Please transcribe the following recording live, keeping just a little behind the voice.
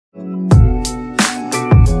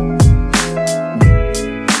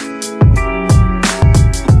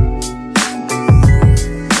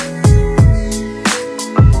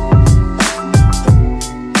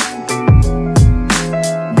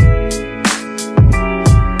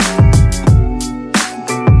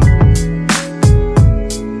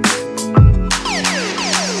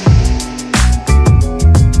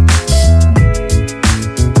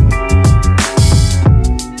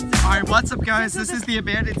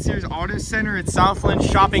abandoned Sears Auto Center at Southland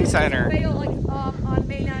Shopping Center. On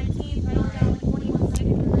May 19th, I only got like 21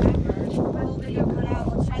 seconds to remember. My whole video cut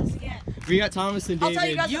out. Let's try this again. We got Thomas and David. I'll tell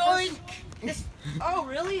you guys this, oh,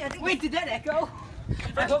 really? I think wait, did that echo?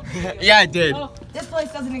 Yeah, it did. Oh, this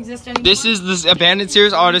place doesn't exist anymore. This is the abandoned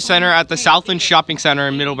Sears Auto Center at the Southland Shopping Center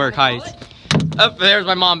in Middleburg Heights. Oh, there's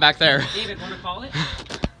my mom back there. David, want to call it?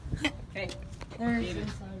 Hey. There's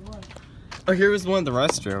inside one. Oh, here was one of the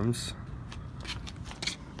restrooms.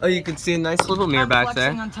 Oh, you can see a nice little mirror back there.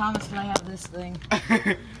 I'm flexing on Thomas and I have this thing.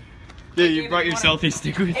 Yeah, you brought your selfie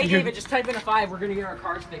stick with Hey, you. David, just type in a 5. We're going to get our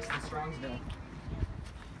cars fixed in Strongsville.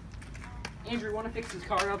 Andrew, want to fix his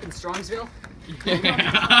car up in Strongsville?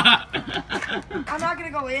 I'm not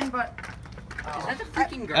going to go in, but... Is that the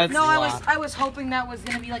freaking garbage? No, I was hoping that was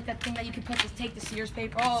gonna be like that thing that you could put take the Sears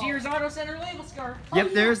paper. Oh. Sears Auto Center label scarf. Yep,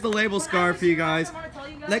 yeah. there's the label scarf for you guys.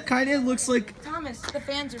 That kind of looks like... Thomas, the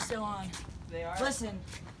fans are still on. They are? Listen.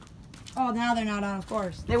 Oh, now they're not on, of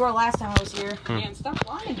course. They were last time I was here. Man, stop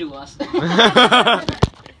lying to us.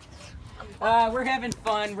 We're having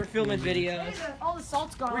fun. We're filming videos. All the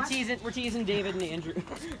salt's gone. We're teasing David and Andrew.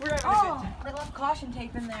 We're having a good time. They left caution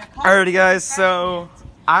tape in there. Alrighty guys, so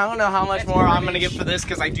I don't know how much more I'm gonna get for this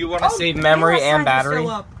because I do want to save memory and battery.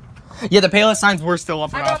 Yeah, the Payless signs were still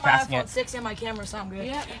up when I was passing my it. iPhone 6 and my camera sound good.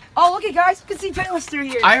 Yeah. Oh, look at guys, you can see Payless through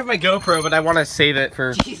here. I have my GoPro, but I want to save it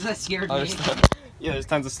for Jesus, scared other me. stuff. Yeah, there's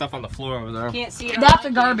tons of stuff on the floor over there. Can't see it. That's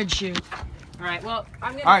a garbage chute. Alright, well,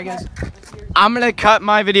 Alright guys, I'm gonna cut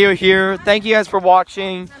my video here. Thank you guys for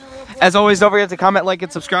watching. As always, don't forget to comment, like,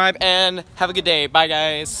 and subscribe, and have a good day. Bye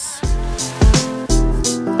guys.